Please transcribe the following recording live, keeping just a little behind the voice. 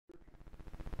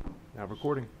Now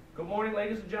recording. Good morning,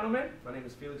 ladies and gentlemen. My name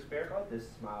is Felix Fairclough. This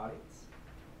is my audience.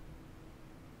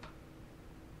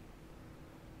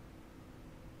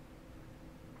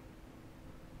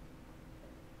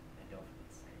 And don't forget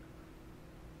to say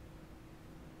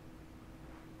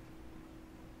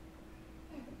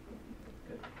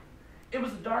good. It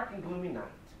was a dark and gloomy night.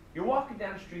 You're walking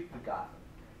down the street through Gotham.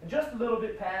 And just a little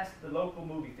bit past the local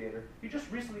movie theater, you just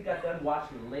recently got done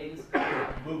watching the latest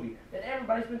movie that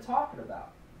everybody's been talking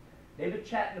about. They've been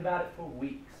chatting about it for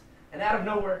weeks. And out of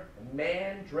nowhere, a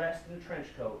man dressed in a trench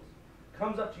coat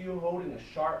comes up to you holding a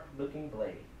sharp-looking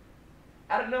blade.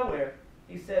 Out of nowhere,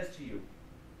 he says to you,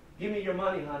 "Give me your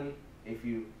money, honey, if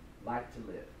you like to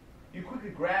live." You quickly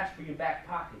grasp for your back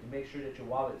pocket to make sure that your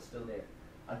wallet is still there.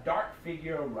 A dark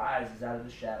figure arises out of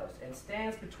the shadows and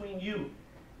stands between you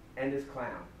and this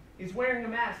clown. He's wearing a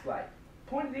mask, like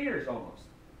pointed ears almost.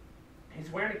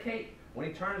 He's wearing a cape. When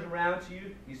he turns around to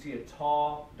you, you see a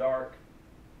tall, dark,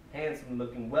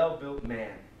 handsome-looking, well-built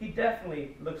man. He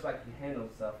definitely looks like he handled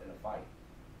himself in a fight.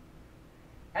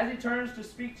 As he turns to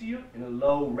speak to you in a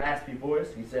low, raspy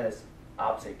voice, he says,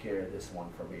 "I'll take care of this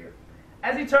one from here."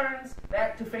 As he turns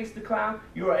back to face the clown,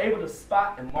 you are able to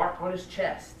spot a mark on his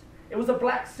chest. It was a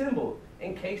black symbol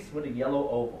encased with a yellow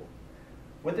oval.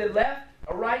 With a left,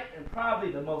 a right, and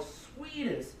probably the most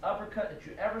sweetest uppercut that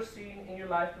you've ever seen in your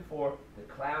life before, the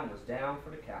clown was down for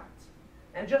the count.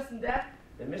 And just in that,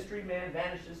 the mystery man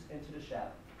vanishes into the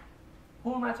shadow.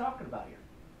 Who am I talking about here?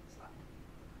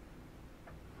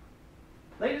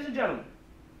 Ladies and gentlemen,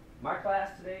 my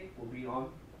class today will be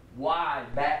on why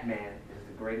Batman is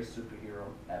the greatest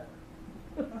superhero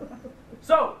ever.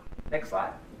 So, next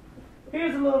slide.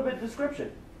 Here's a little bit of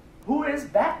description. Who is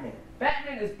Batman?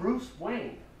 Batman is Bruce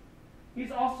Wayne. He's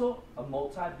also a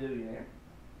multi-billionaire.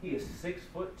 He is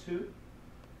 6'2".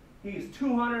 He is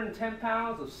 210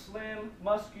 pounds of slim,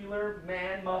 muscular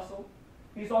man muscle.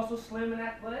 He's also slim and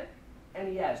athletic, and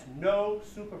he has no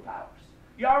superpowers.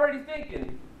 You're already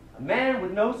thinking, a man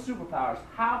with no superpowers,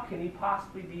 how can he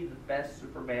possibly be the best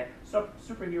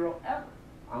superhero ever?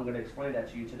 I'm going to explain that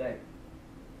to you today.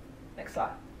 Next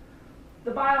slide.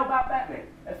 The bio about Batman.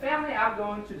 A family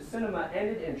outgoing to the cinema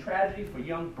ended in tragedy for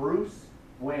young Bruce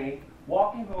Wayne.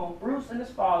 Walking home, Bruce and his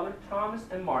father, Thomas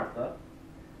and Martha,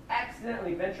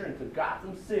 accidentally ventured into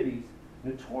Gotham City's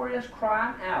notorious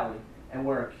crime alley and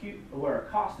were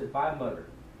accosted by a murderer.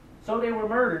 So they were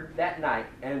murdered that night,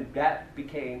 and that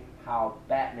became how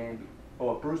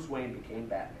Bruce Wayne became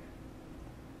Batman.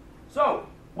 So,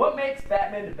 what makes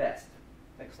Batman the best?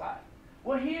 Next slide.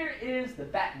 Well, here is the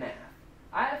Batmath.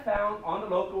 I have found on the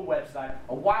local website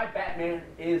a why Batman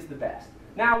is the best.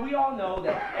 Now, we all know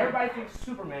that everybody thinks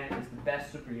Superman is the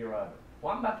best superhero ever.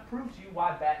 Well, I'm about to prove to you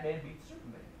why Batman beats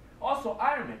Superman. Also,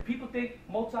 Iron Man. People think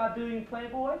multi-billion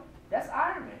playboy? That's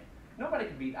Iron Man. Nobody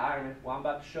can beat Iron Man. Well, I'm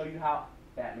about to show you how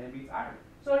Batman beats Iron Man.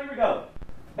 So here we go.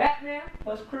 Batman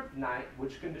plus kryptonite,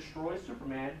 which can destroy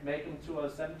Superman, make him to a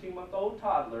 17-month-old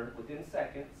toddler within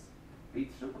seconds,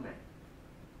 beats Superman.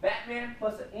 Batman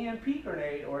plus an EMP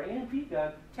grenade or EMP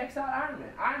gun takes out Iron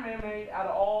Man. Iron Man made out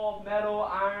of all metal,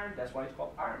 iron, that's why he's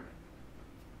called Iron Man.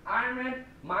 Iron Man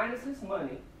minus his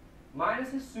money,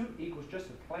 minus his suit equals just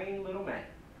a plain little man.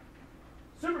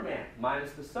 Superman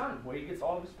minus the sun, where he gets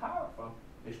all of his power from,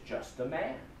 is just a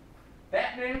man.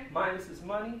 Batman minus his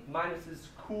money, minus his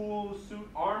cool suit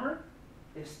armor,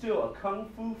 is still a kung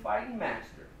fu fighting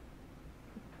master.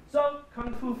 So,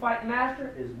 Kung Fu Fighting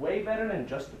Master is way better than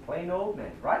just a plain old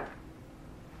man, right?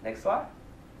 Next slide.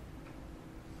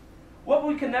 What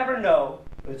we can never know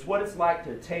is what it's like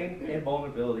to attain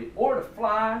invulnerability, or to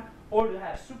fly, or to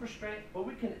have super strength, but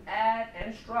we can add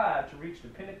and strive to reach the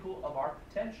pinnacle of our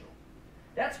potential.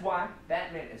 That's why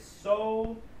Batman is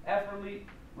so effortlessly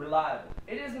reliable.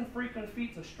 It isn't frequent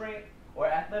feats of strength or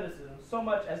athleticism so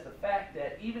much as the fact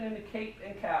that even in the cape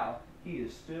and cowl, he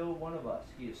is still one of us.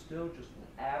 He is still just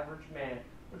an average man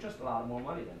with just a lot more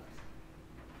money than us.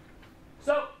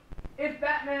 So, if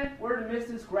Batman were to miss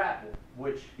his grapple,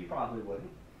 which he probably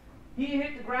wouldn't, he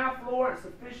hit the ground floor at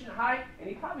sufficient height, and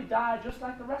he probably died just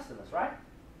like the rest of us, right?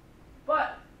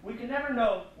 But we can never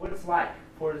know what it's like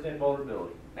for his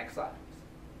invulnerability. Next slide,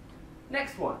 please.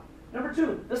 Next one. Number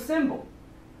 2, the symbol.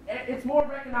 It's more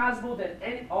recognizable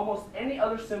than almost any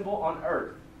other symbol on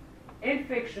Earth, in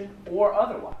fiction or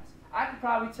otherwise. I could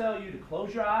probably tell you to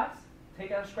close your eyes,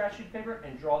 take out a scratch sheet of paper,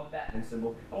 and draw the Batman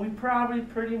symbol. And we probably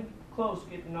pretty close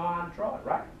get to know how to draw it,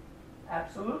 right?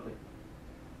 Absolutely.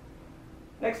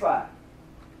 Next slide.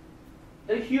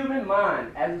 The human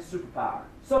mind as a superpower.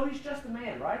 So he's just a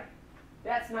man, right?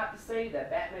 That's not to say that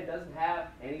Batman doesn't have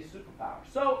any superpowers.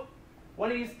 So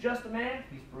When he's just a man,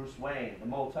 he's Bruce Wayne, the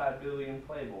multi-billion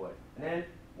playboy. And then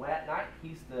when at night,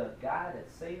 he's the guy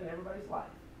that's saving everybody's life.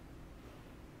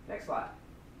 Next slide.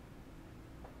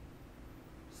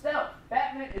 Stealth.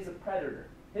 Batman is a predator.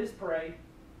 His prey,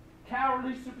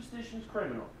 cowardly, superstitious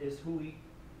criminal, is who he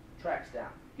tracks down.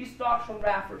 He stalks from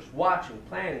rafters, watching,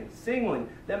 planning, singling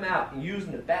them out, and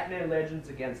using the Batman legends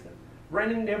against them,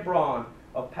 rending their brawn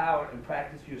of power and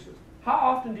practice useless. How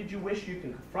often did you wish you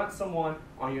could confront someone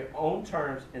on your own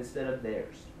terms instead of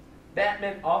theirs?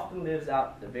 Batman often lives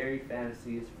out the very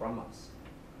fantasies from us.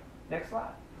 Next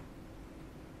slide.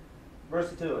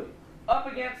 Versatility. Up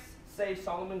against, say,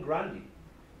 Solomon Grundy,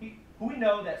 who we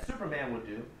know that Superman would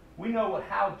do. We know what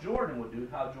Hal Jordan would do.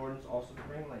 Hal Jordan's also the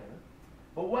Green Lantern.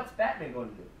 But what's Batman going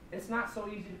to do? It's not so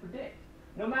easy to predict.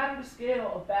 No matter the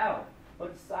scale of battle,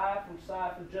 whether side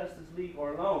from Justice League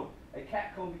or alone, a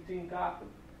catcomb between Gotham,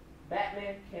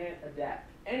 Batman can adapt.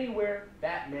 Anywhere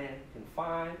Batman can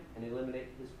find and eliminate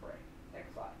his prey.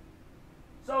 Next slide.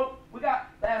 So we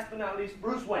got, last but not least,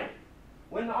 Bruce Wayne.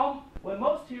 When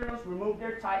most heroes remove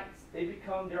their tights, they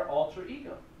become their alter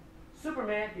ego.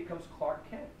 Superman becomes Clark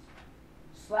Kent,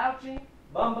 slouching,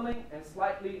 bumbling, and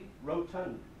slightly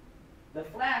rotund. The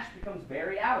Flash becomes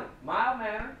Barry Allen,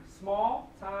 mild-mannered,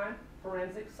 small-time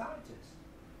forensic scientist.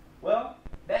 Well,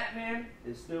 Batman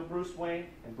is still Bruce Wayne,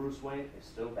 and Bruce Wayne is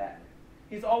still Batman.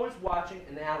 He's always watching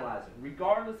and analyzing,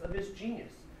 regardless of his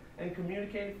genius, and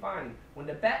communicating finding. When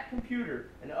the Bat computer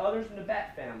and others in the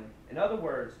Bat family, in other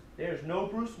words, there's no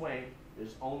Bruce Wayne,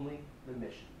 there's only the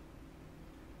mission.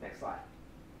 Next slide.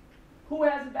 Who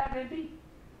hasn't Batman beat?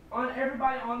 On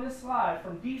everybody on this slide,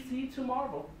 from DC to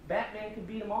Marvel, Batman can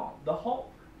beat them all. The Hulk,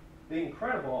 the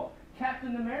Incredible Hulk,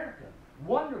 Captain America,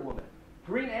 Wonder Woman,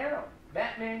 Green Arrow,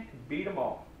 Batman can beat them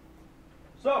all.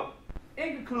 So,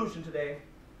 in conclusion today,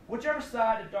 whichever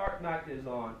side the Dark Knight is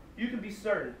on, you can be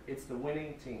certain it's the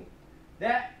winning team.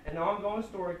 That, an ongoing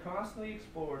story, constantly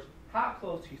explores how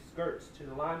close he skirts to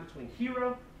the line between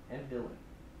hero and villain,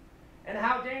 and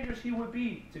how dangerous he would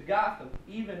be to Gotham,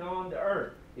 even on the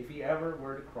Earth, if he ever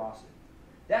were to cross it.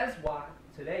 That is why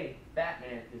today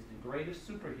Batman is the greatest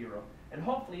superhero, and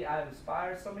hopefully I have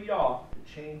inspired some of y'all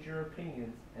to change your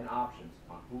opinions and options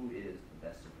on who is the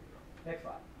best superhero. Next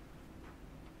slide.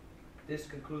 This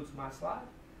concludes my slide.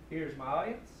 Here's my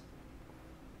audience.